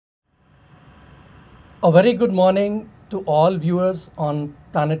A very good morning to all viewers on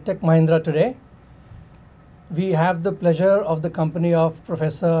Planet Tech Mahindra today. We have the pleasure of the company of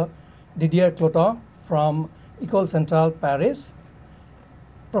Professor Didier Clouteau from École Centrale Paris.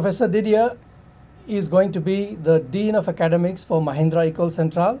 Professor Didier is going to be the Dean of Academics for Mahindra École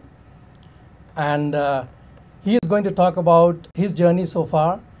Centrale, and he is going to talk about his journey so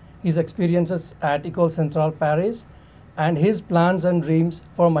far, his experiences at École Centrale Paris, and his plans and dreams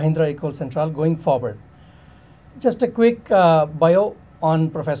for Mahindra École Centrale going forward. Just a quick bio on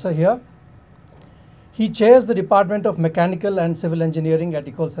Professor here. He chairs the Department of Mechanical and Civil Engineering at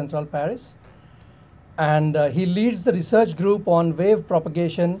École Centrale Paris, and he leads the research group on wave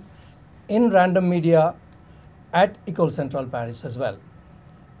propagation in random media at École Centrale Paris as well.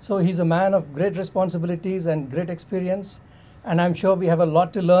 So he's a man of great responsibilities and great experience, and I'm sure we have a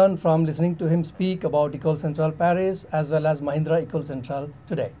lot to learn from listening to him speak about École Centrale Paris as well as Mahindra École Centrale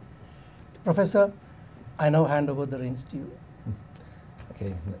today. Professor, I now hand over the reins to you.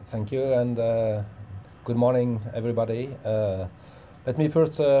 Okay, thank you, and good morning, everybody. Let me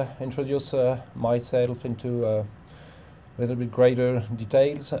first introduce myself into a little bit greater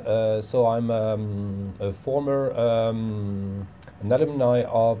details. So I'm a former an alumni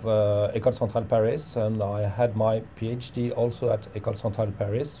of École Centrale Paris, and I had my PhD also at École Centrale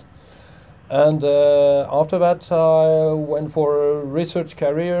Paris. And after that, I went for a research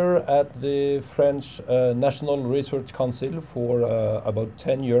career at the French National Research Council for about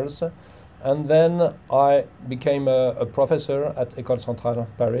 10 years. And then I became a professor at École Centrale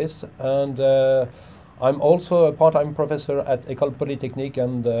Paris. And I'm also a part-time professor at École Polytechnique.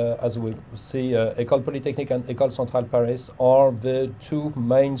 And as we see, École Polytechnique and École Centrale Paris are the two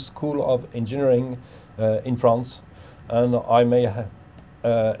main schools of engineering in France. And I may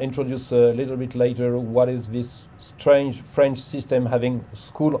introduce a little bit later what is this strange French system having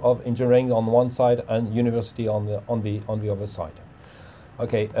School of Engineering on one side and university on the other side.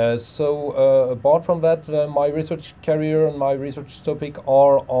 Okay, so apart from that, my research career and my research topic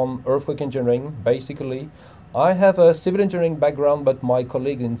are on earthquake engineering. Basically, I have a civil engineering background, but my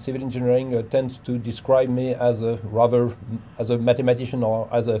colleague in civil engineering tends to describe me as a mathematician or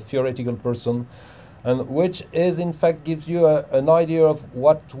as a theoretical person, and which is in fact gives you an idea of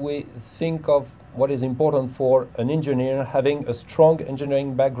what we think of what is important for an engineer having a strong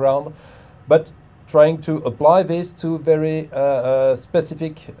engineering background, but trying to apply this to very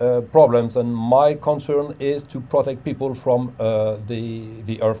specific problems. And my concern is to protect people from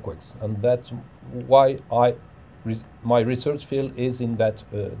the earthquakes, and that's why my research field is in that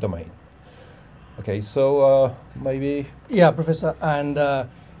domain. Okay, so maybe... Yeah, Professor, and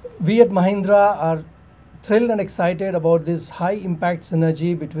we at Mahindra are thrilled and excited about this high impact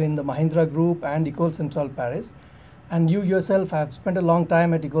synergy between the Mahindra Group and École Centrale Paris. And you yourself have spent a long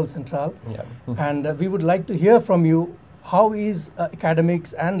time at École Centrale. Yeah. And we would like to hear from you, how is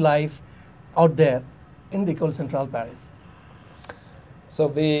academics and life out there in the École Centrale Paris? So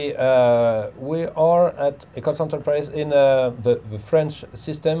we are at École Centrale Paris in the French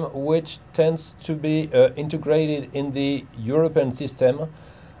system, which tends to be integrated in the European system,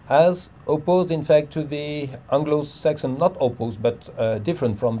 as opposed in fact to the Anglo-Saxon, not opposed, but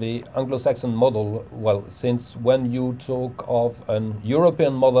different from the Anglo-Saxon model. Well, since when you talk of an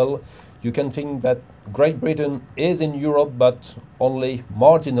European model, you can think that Great Britain is in Europe, but only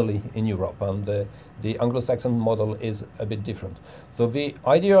marginally in Europe, and the Anglo-Saxon model is a bit different. So the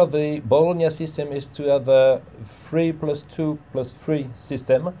idea of the Bologna system is to have a 3+2+3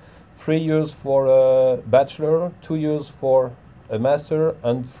 system, 3 years for a bachelor, 2 years for a master,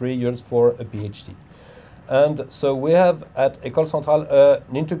 and 3 years for a PhD. And so we have at École Centrale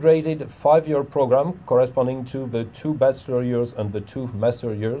an integrated 5-year program corresponding to the 2 bachelor years and the 2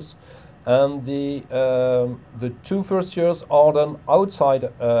 master years. And the 2 first years are done outside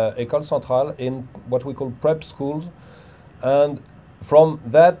École Centrale in what we call prep schools. And from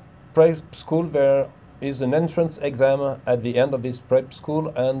that prep school there is an entrance exam at the end of this prep school,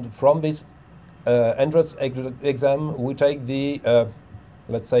 and from this entrance exam we take the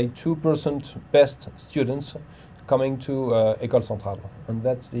let's say 2% best students coming to École Centrale, and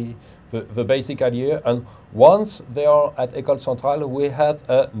that's the basic idea. And once they are at École Centrale, we have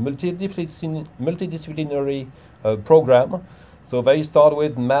a multidisciplinary program. So they start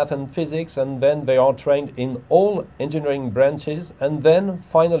with math and physics, and then they are trained in all engineering branches, and then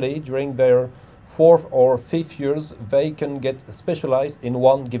finally during their 4th or 5th years they can get specialized in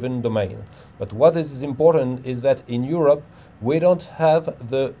one given domain. But what is important is that in Europe we don't have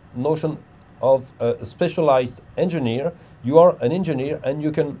the notion of a specialized engineer. You are an engineer and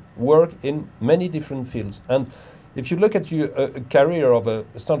you can work in many different fields. And if you look at a career of a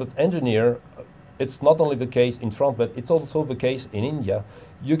standard engineer, it's not only the case in France, but it's also the case in India.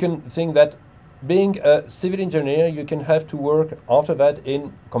 You can think that being a civil engineer, you can have to work after that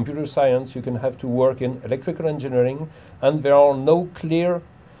in computer science, you can have to work in electrical engineering, and there are no clear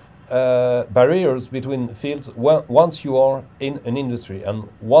barriers between fields once you are in an industry. And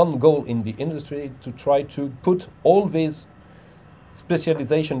one goal in the industry is to try to put all these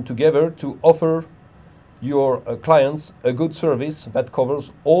specialization together to offer your clients a good service that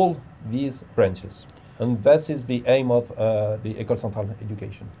covers all these branches. And that is the aim of the École Centrale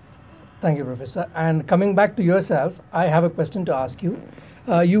Education. Thank you, Professor. And coming back to yourself, I have a question to ask you.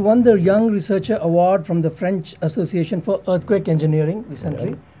 You won the Young Researcher Award from the French Association for Earthquake Engineering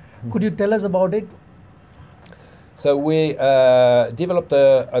recently. Yeah. Could you tell us about it? So we developed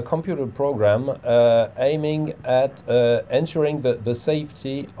a computer program aiming at ensuring the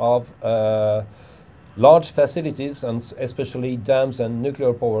safety of large facilities, and especially dams and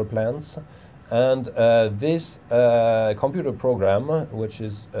nuclear power plants. And this computer program, which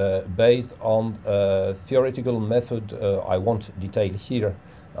is based on a theoretical method, I won't detail here.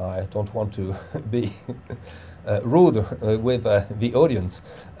 I don't want to be rude with the audience.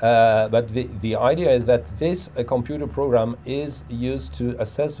 But the idea is that this computer program is used to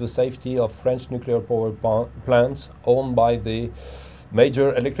assess the safety of French nuclear power plants owned by the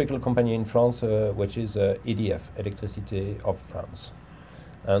major electrical company in France, which is EDF, Electricité of France.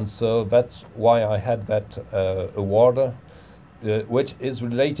 And so that's why I had that award, which is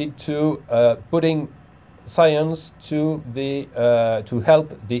related to putting science to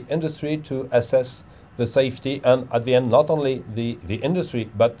help the industry to assess the safety, and at the end not only the industry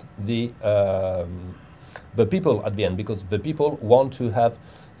but the people at the end, because the people want to have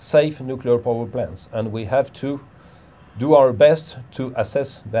safe nuclear power plants, and we have to do our best to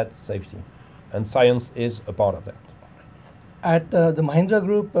assess that safety, and science is a part of that. At the Mahindra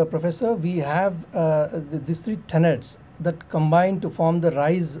Group, Professor, we have these three tenets that combine to form the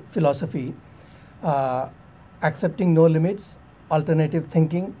RISE philosophy: accepting no limits, alternative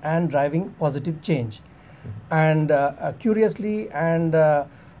thinking, and driving positive change. Mm-hmm. And curiously, and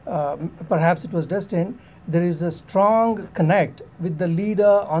perhaps it was destined, there is a strong connect with the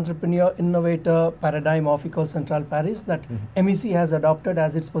leader, entrepreneur, innovator paradigm of École Centrale Paris that MEC has adopted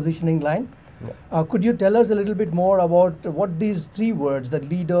as its positioning line. Yeah. Could you tell us a little bit more about what these three words, the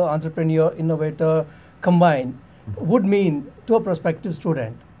leader, entrepreneur, innovator, combined, would mean to a prospective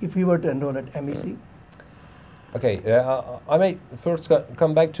student if he were to enroll at MEC? Okay, I may first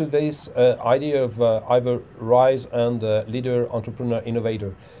come back to this idea of either RISE and leader, entrepreneur,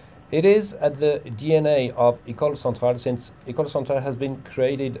 innovator. It is at the DNA of École Centrale, since École Centrale has been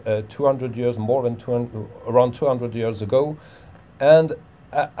created 200 years, more than around 200 years ago, and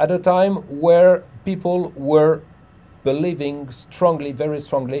at a time where people were believing strongly, very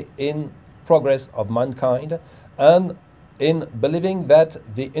strongly, in progress of mankind, and in believing that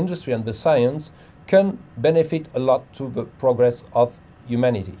the industry and the science can benefit a lot to the progress of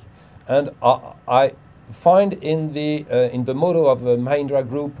humanity. And I find in the motto of the Mahindra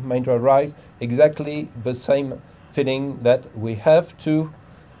Group, Mahindra RISE, exactly the same feeling that we have to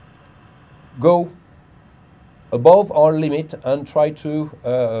go above our limit and try to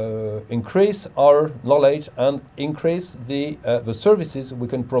increase our knowledge and increase the services we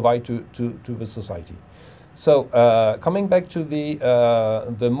can provide to the society. So coming back to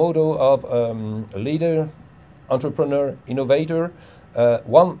the motto of leader, entrepreneur, innovator,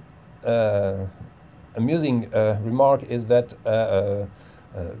 one amusing remark is that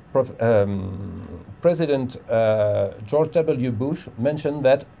President George W. Bush mentioned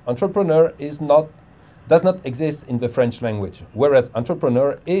that entrepreneur does not exist in the French language, whereas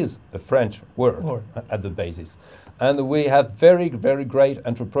entrepreneur is a French word at the basis. And we have very, very great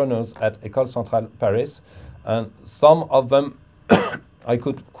entrepreneurs at École Centrale Paris, and some of them I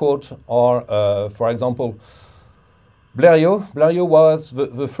could quote are, for example, Blériot. Blériot was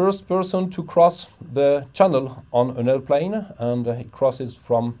the first person to cross the channel on an airplane, and he crosses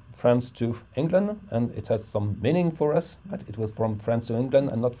from France to England, and it has some meaning for us, but it was from France to England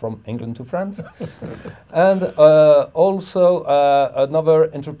and not from England to France. And also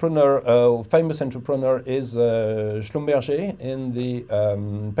another entrepreneur, famous entrepreneur, is Schlumberger in the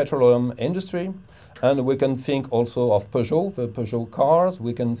petroleum industry. And we can think also of Peugeot, the Peugeot cars.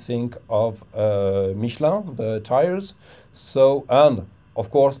 We can think of Michelin, the tires. So, and of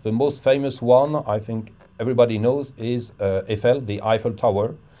course, the most famous one, I think everybody knows, is Eiffel, the Eiffel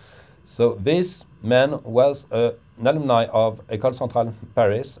Tower. So this man was an alumni of École Centrale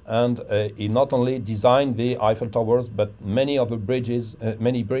Paris, and he not only designed the Eiffel Towers, but many other bridges,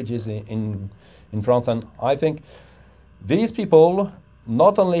 in France. And I think these people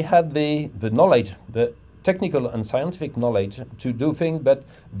not only had the knowledge, the technical and scientific knowledge to do things, but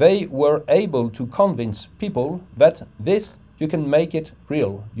they were able to convince people that this, you can make it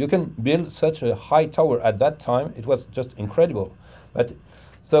real. You can build such a high tower. At that time, it was just incredible. But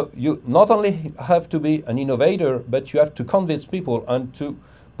so you not only have to be an innovator, but you have to convince people and to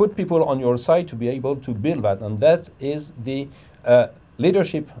put people on your side to be able to build that. And that is the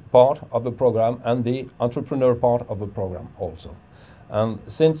leadership part of the program and the entrepreneur part of the program also. And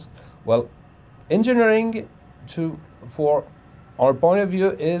since, well, engineering, for our point of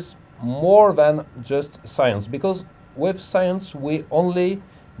view, is more than just science, because with science we only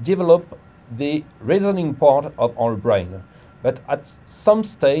develop the reasoning part of our brain. But at some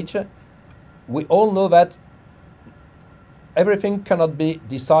stage, we all know that everything cannot be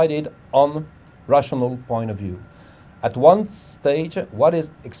decided on rational point of view. At one stage, what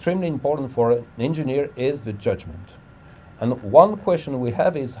is extremely important for an engineer is the judgment. And one question we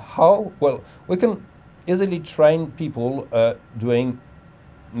have is how, well, we can easily train people doing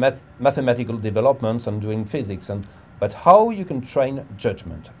mathematical developments and doing physics, but how you can train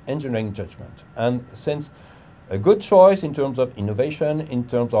judgment, engineering judgment. And since a good choice in terms of innovation, in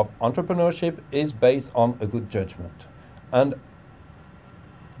terms of entrepreneurship, is based on a good judgment. And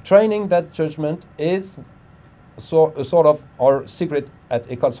training that judgment is a sort of our secret at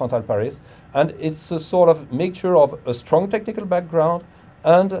École Centrale Paris, and it's a sort of mixture of a strong technical background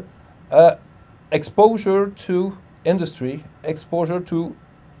and exposure to industry, exposure to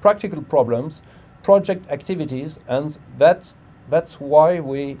practical problems, project activities, and that's why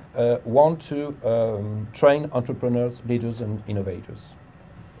we want to train entrepreneurs, leaders, and innovators.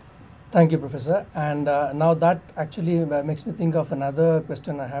 Thank you, Professor. And now that actually makes me think of another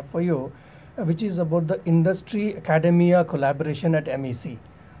question I have for you, which is about the industry-academia collaboration at MEC.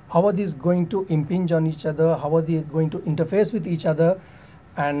 How are these going to impinge on each other? How are they going to interface with each other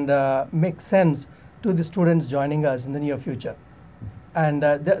and make sense to the students joining us in the near future? And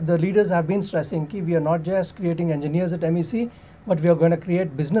the leaders have been stressing that we are not just creating engineers at MEC, but we are going to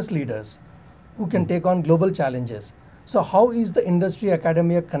create business leaders who can take on global challenges. So how is the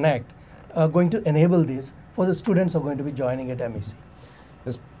industry-academia connect going to enable this for the students who are going to be joining at MEC?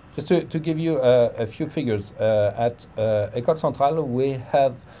 Yes. Just to give you a few figures, at École Centrale we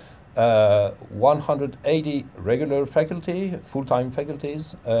have 180 regular faculty, full-time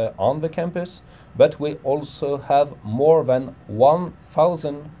faculties on the campus, but we also have more than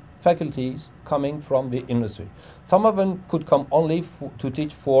 1,000 faculties coming from the industry. Some of them could come only to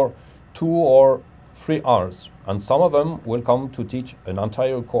teach for 2 or 3 hours, and some of them will come to teach an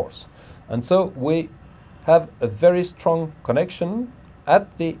entire course. And so we have a very strong connection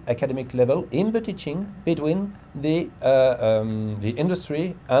at the academic level in the teaching between the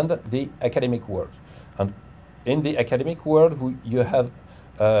industry and the academic world. And in the academic world, you have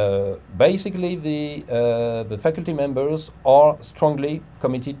basically the faculty members are strongly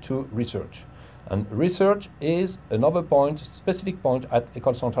committed to research. And research is another point, specific point at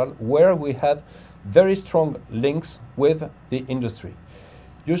École Centrale, where we have very strong links with the industry.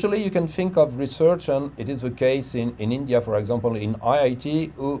 Usually you can think of research, and it is the case in India, for example, in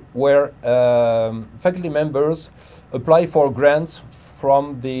IIT, where faculty members apply for grants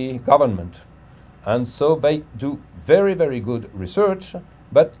from the government. And so they do very, very good research,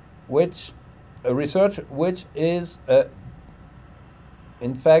 but research which is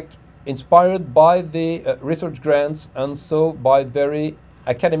in fact inspired by the research grants and so by very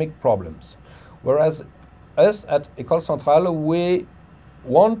academic problems. Whereas us at École Centrale, we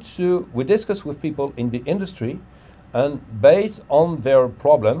discuss with people in the industry, and based on their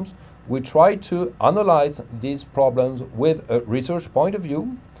problems, we try to analyze these problems with a research point of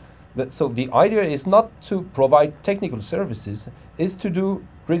view. So the idea is not to provide technical services, is to do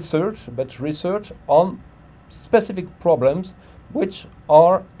research, but research on specific problems which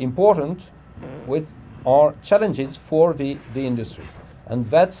are important, which are challenges for the industry. And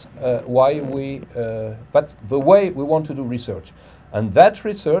that's why that's the way we want to do research. And that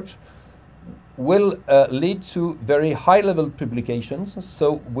research will lead to very high-level publications.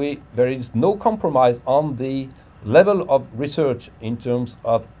 So there is no compromise on the level of research in terms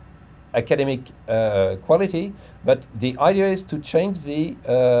of academic quality, but the idea is to change the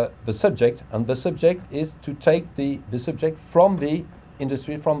subject, and the subject is to take the subject from the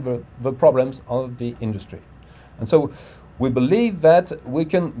industry, from the problems of the industry. And so we believe that we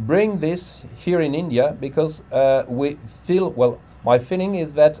can bring this here in India because we feel, well, my feeling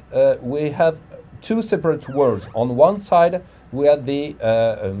is that we have 2 separate worlds. On one side, we have the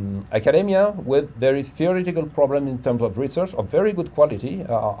academia with very theoretical problems in terms of research of very good quality.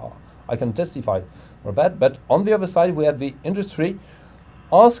 I can testify for that. But on the other side, we have the industry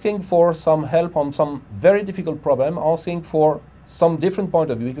asking for some help on some very difficult problem, asking for some different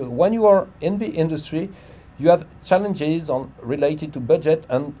point of view. Because when you are in the industry, you have challenges related to budget,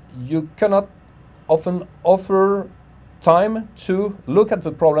 and you cannot often offer time to look at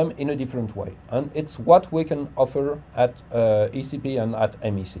the problem in a different way. And it's what we can offer at ECP and at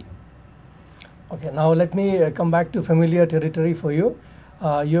MEC. Okay, now let me come back to familiar territory for you.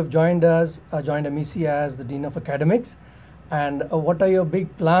 You have joined MEC as the Dean of Academics. And what are your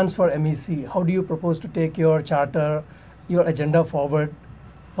big plans for MEC? How do you propose to take your charter, your agenda forward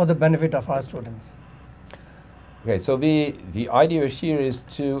for the benefit of our students? Okay, so the idea here is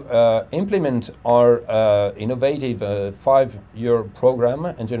to implement our innovative 5-year program,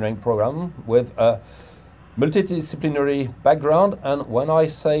 engineering program, with a multidisciplinary background. And when I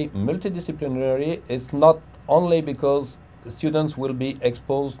say multidisciplinary, it's not only because students will be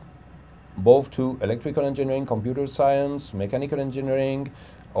exposed both to electrical engineering, computer science, mechanical engineering,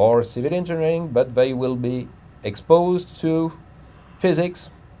 or civil engineering, but they will be exposed to physics,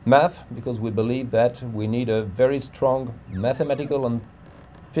 math, because we believe that we need a very strong mathematical and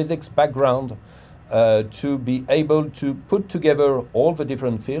physics background to be able to put together all the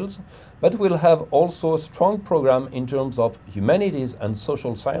different fields. But we'll have also a strong program in terms of humanities and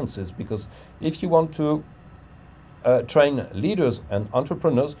social sciences, because if you want to train leaders and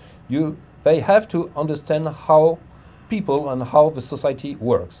entrepreneurs, they have to understand how people and how the society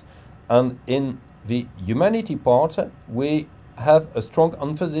works. And in the humanity part, we have a strong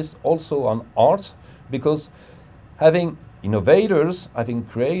emphasis also on art, because having innovators, having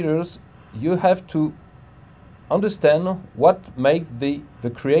creators, you have to understand what makes the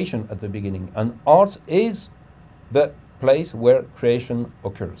creation at the beginning. And art is the place where creation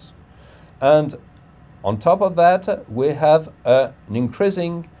occurs. And on top of that, we have an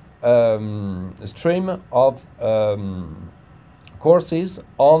increasing stream of courses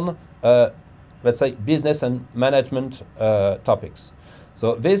on let's say business and management topics.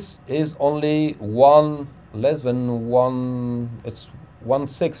 So this is only less than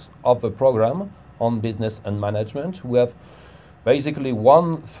 1/6 of the program on business and management. We have basically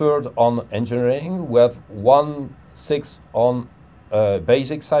 1/3 on engineering, we have 1/6 on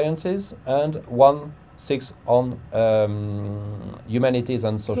basic sciences, and 1/6 on humanities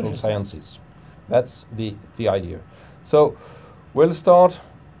and social sciences. That's the idea. So we'll start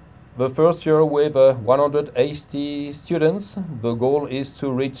the first year with 180 students. The goal is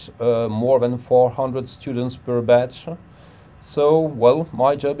to reach more than 400 students per batch. So, well,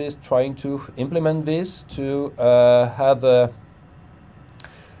 my job is trying to implement this, to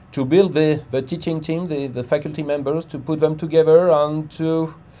to build the teaching team, the faculty members, to put them together and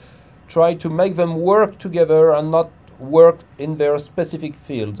to try to make them work together and not work in their specific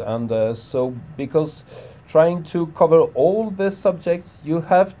field. And so, because trying to cover all the subjects, you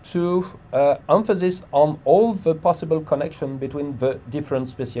have to emphasize on all the possible connection between the different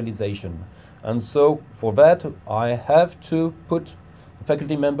specialization. And so for that, I have to put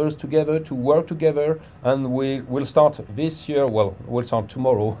faculty members together to work together, and we will start this year, well, we'll start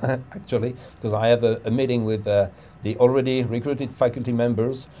tomorrow actually, because I have a meeting with the already recruited faculty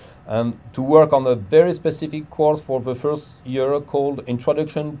members to work on a very specific course for the first year called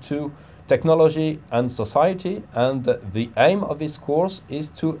Introduction to Technology and Society. And the aim of this course is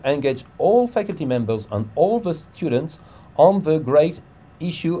to engage all faculty members and all the students on the great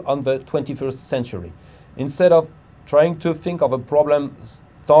issue on the 21st century. Instead of trying to think of a problem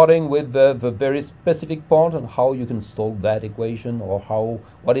starting with the very specific part and how you can solve that equation, or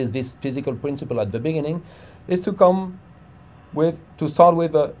what is this physical principle at the beginning, is to start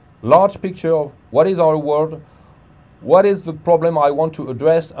with a large picture of what is our world, what is the problem I want to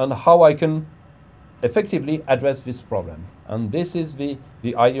address, and how I can effectively address this problem. And this is the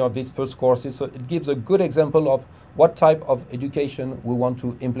idea of this first course. So it gives a good example of what type of education we want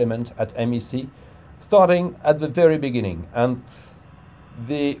to implement at MEC, starting at the very beginning. And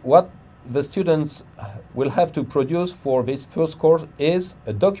what the students will have to produce for this first course is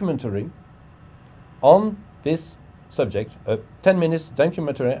a documentary on this subject, a 10-minute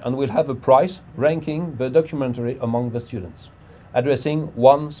documentary, and we'll have a prize ranking the documentary among the students, addressing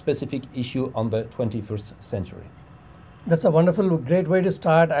one specific issue on the 21st century. That's a wonderful, great way to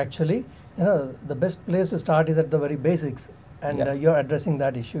start actually. You know, the best place to start is at the very basics, and you're addressing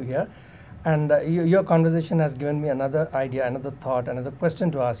that issue here. And your conversation has given me another idea, another thought, another question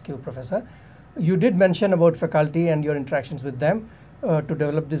to ask you, Professor. You did mention about faculty and your interactions with them to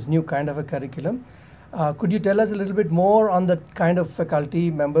develop this new kind of a curriculum. Could you tell us a little bit more on the kind of faculty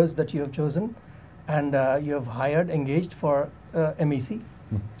members that you have chosen and you have hired, engaged for MEC?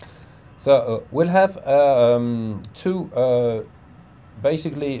 So we'll have two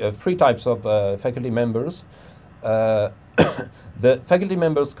basically three types of faculty members. The faculty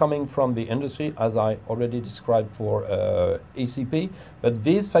members coming from the industry, as I already described for ECP, but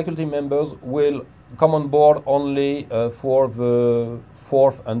these faculty members will come on board only for the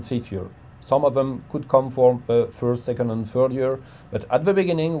fourth and fifth year. Some of them could come for the first, second and third year, but at the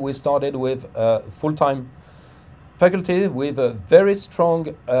beginning we started with full-time faculty with a very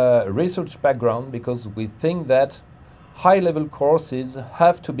strong research background, because we think that high-level courses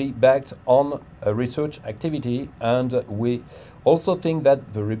have to be backed on a research activity, and we also think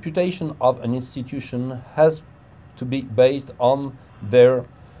that the reputation of an institution has to be based on their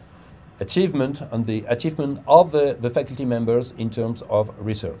achievement and the achievement of the faculty members in terms of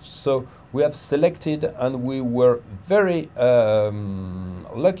research. So we have selected, and we were very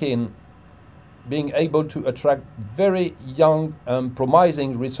lucky in being able to attract very young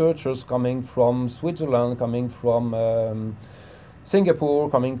promising researchers coming from Switzerland, coming from Singapore,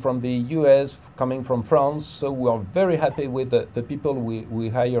 coming from the US, coming from France. So we are very happy with the people we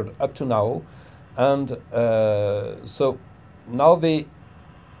hired up to now. And so now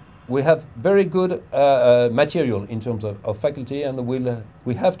we have very good material in terms of faculty, and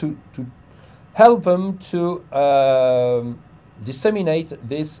we have to help them to disseminate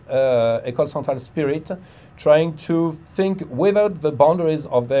this École Centrale spirit, trying to think without the boundaries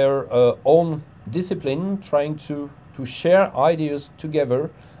of their own discipline, trying to share ideas together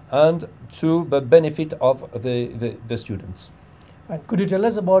and to the benefit of the students. And could you tell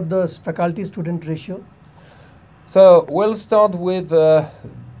us about the faculty-student ratio? So we'll start with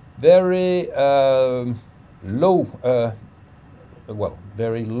very low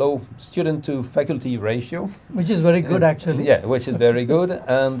very low student to faculty ratio. Which is very good, actually. Yeah, which is very good.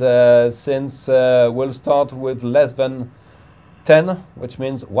 And since we'll start with less than 10, which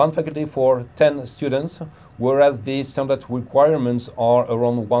means one faculty for 10 students, whereas the standard requirements are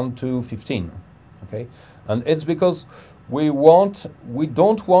around 1 to 15. Okay, and it's because we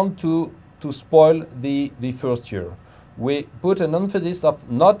don't want to spoil the first year. We put an emphasis of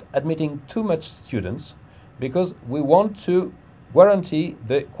not admitting too much students, because we want to guarantee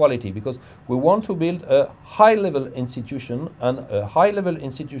the quality, because we want to build a high-level institution, and a high-level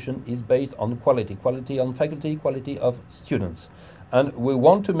institution is based on quality on faculty, quality of students. And we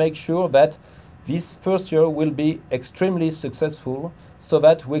want to make sure that this first year will be extremely successful, so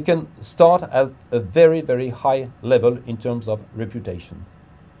that we can start at a very, very high level in terms of reputation.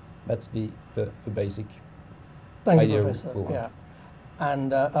 That's the basic Thank idea. you, Professor. Yeah.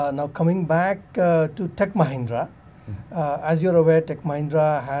 And now coming back to Tech Mahindra. As you're aware, Tech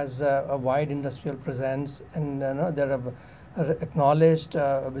Mahindra has a wide industrial presence, and they're an acknowledged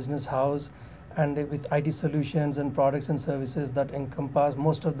business house, and with IT solutions and products and services that encompass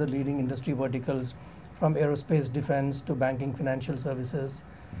most of the leading industry verticals, from aerospace, defense to banking, financial services.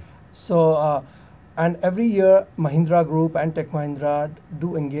 So, and every year, Mahindra Group and Tech Mahindra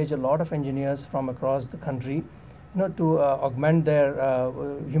do engage a lot of engineers from across the country, to augment their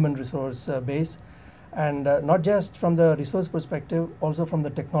human resource base. And not just from the resource perspective, also from the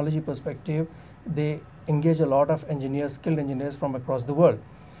technology perspective, they engage a lot of engineers, skilled engineers from across the world.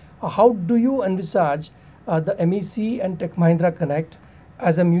 How do you envisage the MEC and Tech Mahindra Connect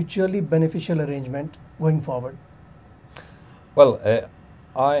as a mutually beneficial arrangement going forward? Well,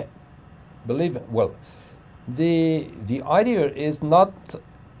 I believe, the idea is not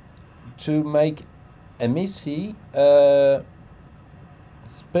to make MEC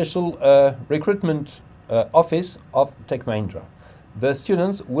special recruitment office of Tech Mahindra. The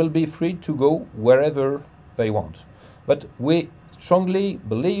students will be free to go wherever they want. But we strongly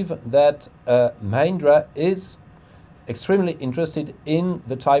believe that Mahindra is extremely interested in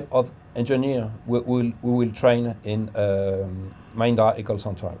the type of engineer we will train in Mahindra École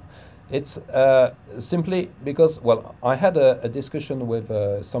Centrale. It's simply because, I had a discussion with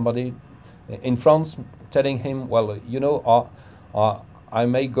somebody in France, telling him, I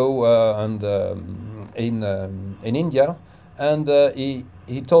may go in India, and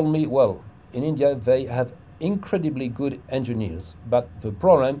he told me, in India they have incredibly good engineers, but the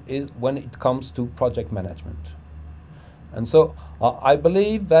problem is when it comes to project management. And so I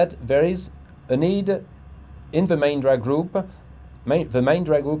believe that there is a need in the Mahindra Group. The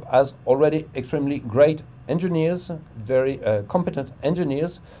Mahindra Group has already extremely great engineers, very competent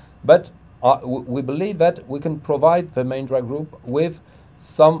engineers, but we believe that we can provide the Mahindra Group with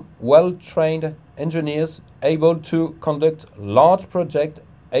some well-trained engineers able to conduct large projects,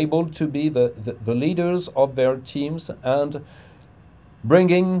 able to be the leaders of their teams, and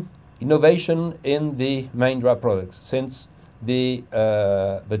bringing innovation in the Mahindra products, since the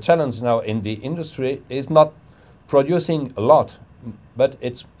challenge now in the industry is not producing a lot. but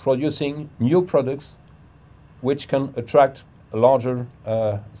it's producing new products which can attract a larger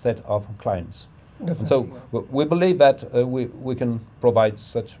set of clients. Definitely, and so yeah. we believe that we can provide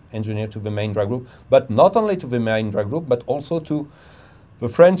such engineer to the Mahindra Group, but not only to the Mahindra Group, but also to the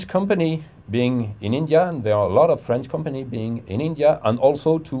French company being in India, and there are a lot of French company being in India, and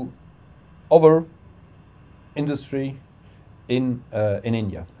also to other industry in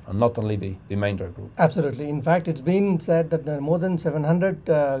India, and not only the Mahindra Group. Absolutely. In fact, it's been said that there are more than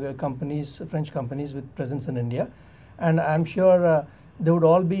 700 companies, French companies with presence in India, and I'm sure they would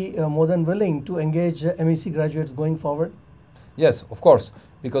all be more than willing to engage MEC graduates going forward. Yes, of course,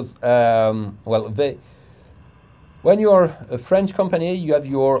 because when you are a French company, you have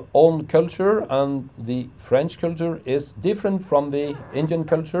your own culture, and the French culture is different from the Indian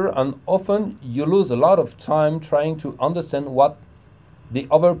culture, and often you lose a lot of time trying to understand what the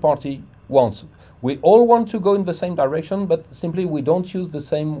other party wants. We all want to go in the same direction, but simply we don't use the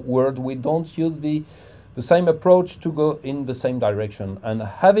same word, we don't use the same approach to go in the same direction. And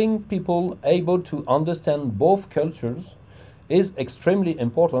having people able to understand both cultures is extremely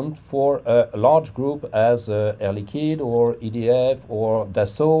important for a large group as Air Liquide or EDF or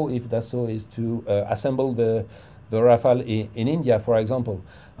Dassault, if Dassault is to assemble the Rafale in India, for example.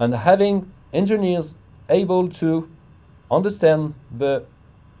 And having engineers able to understand the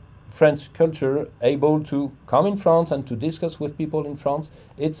French culture, able to come in France and to discuss with people in France,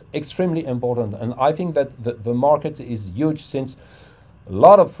 it's extremely important. And I think that the market is huge, since a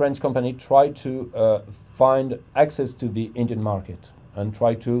lot of French companies try to find access to the Indian market and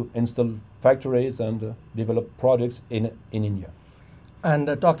try to install factories and develop products in India.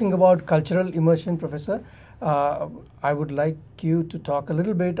 And talking about cultural immersion, Professor, I would like you to talk a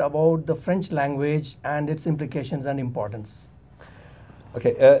little bit about the French language and its implications and importance.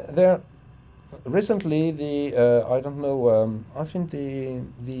 Okay, there recently I don't know, I think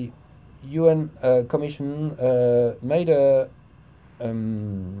the UN Commission made a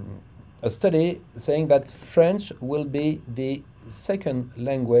study saying that French will be the second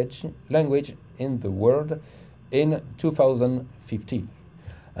language in the world in 2050,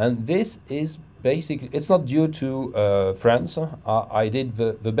 and this is basically, it's not due to France. I did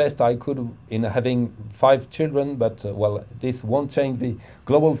the best I could in having 5 children, but well, this won't change the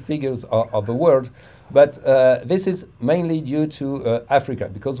global figures of the world. But this is mainly due to Africa,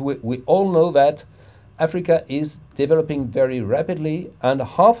 because we all know that Africa is developing very rapidly, and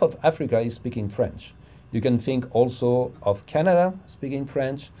half of Africa is speaking French. You can think also of Canada speaking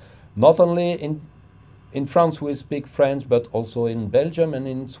French. Not only in France we speak French, but also in Belgium and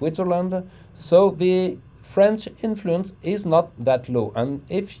in Switzerland. So the French influence is not that low. And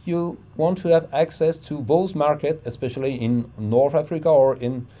if you want to have access to those markets, especially in North Africa or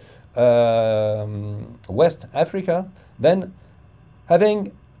in West Africa, then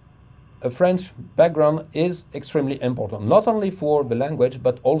having a French background is extremely important, not only for the language,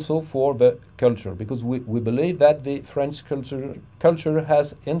 but also for the culture, because we believe that the French culture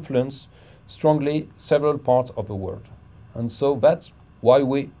has influenced strongly several parts of the world. And so that's why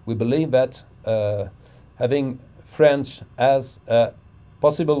we believe that having French as a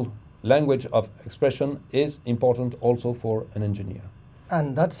possible language of expression is important also for an engineer.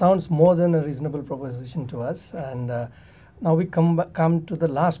 And that sounds more than a reasonable proposition to us. And now we come to the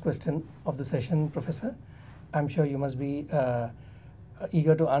last question of the session, Professor. I'm sure you must be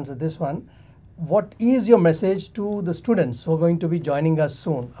eager to answer this one. What is your message to the students who are going to be joining us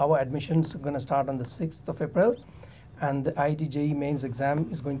soon? Our admissions are going to start on the 6th of April, and the IIT JEE mains exam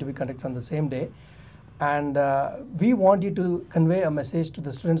is going to be conducted on the same day. And we want you to convey a message to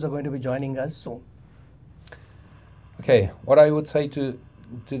the students who are going to be joining us soon. Okay, what I would say to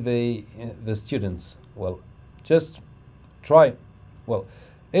the students, well, just try. Well,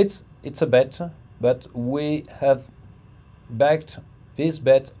 it's a bet, but we have backed this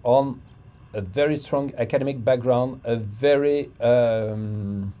bet on a very strong academic background, a very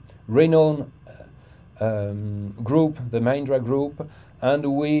renowned group, the Mahindra Group, and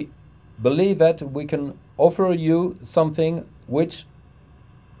we believe that we can offer you something which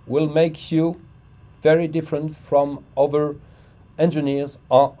will make you very different from other engineers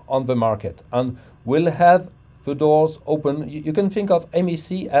on the market, and will have the doors open. You can think of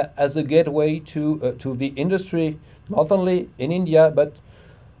MEC as a gateway to the industry, not only in India, but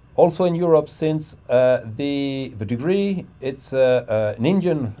also in Europe, since the degree, it's an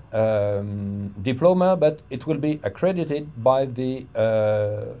Indian diploma, but it will be accredited by the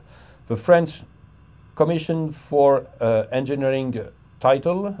French Commission for Engineering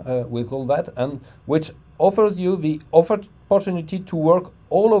title, we call that, and which offers you the opportunity to work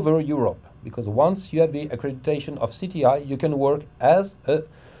all over Europe. because once you have the accreditation of CTI, you can work as a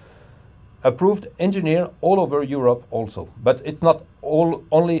approved engineer all over Europe also. But it's not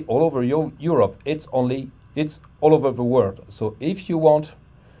only all over Europe, it's all over the world. So if you want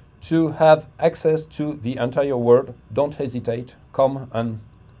to have access to the entire world, don't hesitate, come and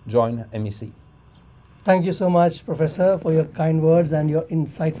join MEC. Thank you so much, Professor, for your kind words and your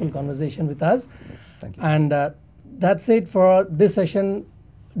insightful conversation with us. Thank you. And that's it for this session,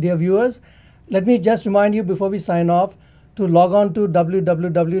 dear viewers. Let me just remind you before we sign off to log on to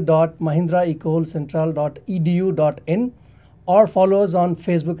www.mahindraecolecentral.edu.in or follow us on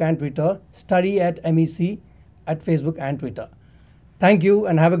Facebook and Twitter. Study at MEC at Facebook and Twitter. Thank you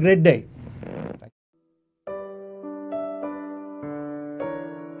and have a great day.